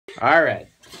All right.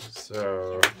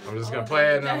 So I'm just gonna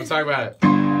play it and then we'll talk about it.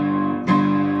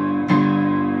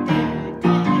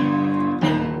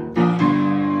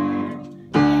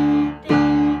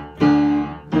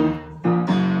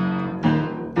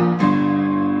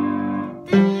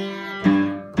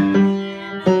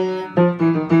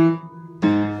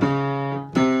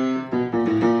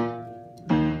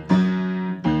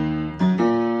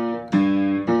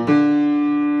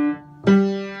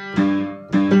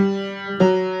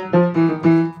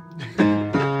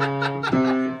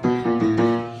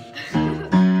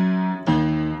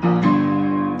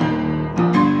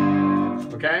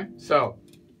 Okay, so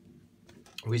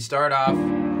we start off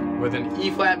with an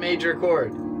E flat major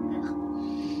chord.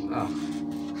 Oh,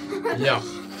 yeah.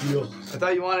 I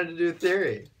thought you wanted to do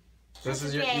theory. This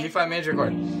is your E flat major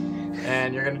chord,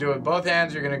 and you're gonna do it with both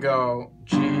hands. You're gonna go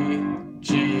G,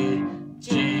 G,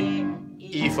 G,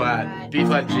 E flat, B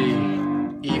flat, G,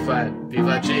 E flat, B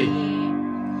flat, G,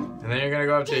 and then you're gonna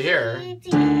go up to here,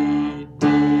 D, D,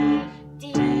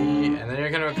 D, and then you're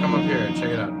gonna come up here.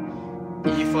 Check it out.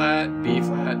 E flat, B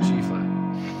flat, G flat.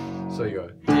 So you go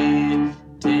D,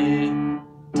 D,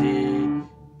 D,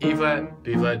 E flat,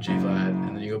 B flat, G flat,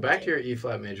 and then you go back to your E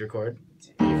flat major chord, E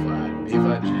flat, B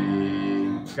flat, G.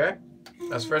 Okay?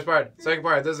 That's the first part. Second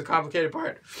part, this is a complicated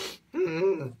part.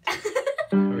 Here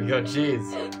we go,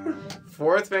 G's.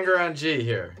 Fourth finger on G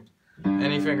here.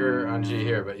 Any finger on G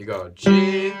here, but you go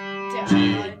G,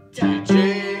 G, G,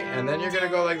 G. And then you're going to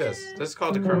go like this. This is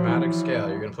called the chromatic scale.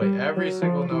 You're going to play every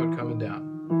single note coming down.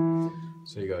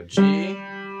 So you go G,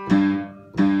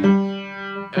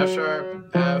 F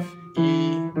sharp, F,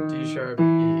 E, D sharp, E.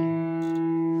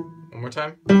 One more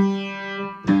time.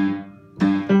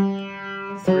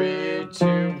 3,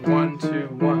 2, 1, 2,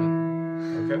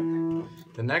 1. Okay.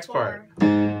 The next part.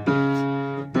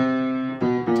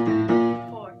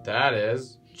 That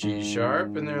is G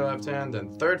sharp in their left hand, then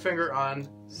third finger on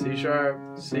C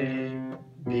sharp, C,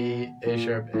 B, A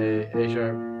sharp, A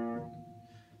sharp,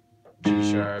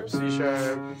 G sharp, C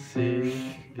sharp,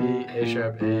 C, B, A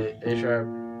sharp, A sharp.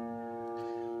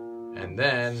 And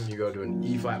then you go to an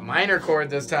E flat minor chord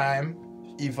this time,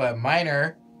 E flat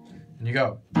minor, and you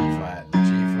go E flat,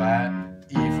 G flat,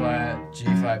 E flat, G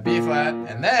flat, B flat,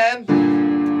 and then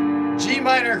G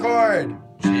minor chord,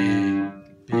 G,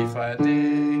 B flat, D.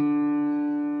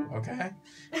 Okay?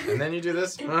 And then you do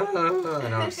this. I know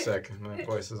I'm sick. My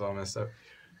voice is all messed up.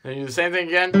 Then you do the same thing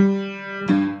again.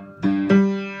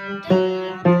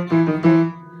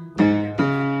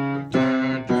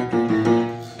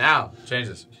 Now, change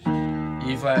this.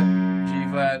 E flat, G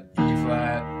flat, E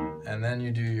flat, and then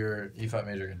you do your E flat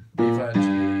major again. B flat, G.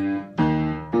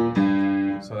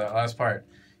 So that last part.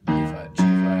 E flat, G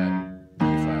flat,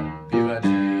 E flat, B flat, G,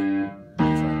 E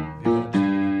flat, B flat, G.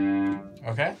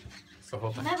 Okay? The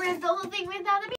whole thing. Remember, it's the whole thing without the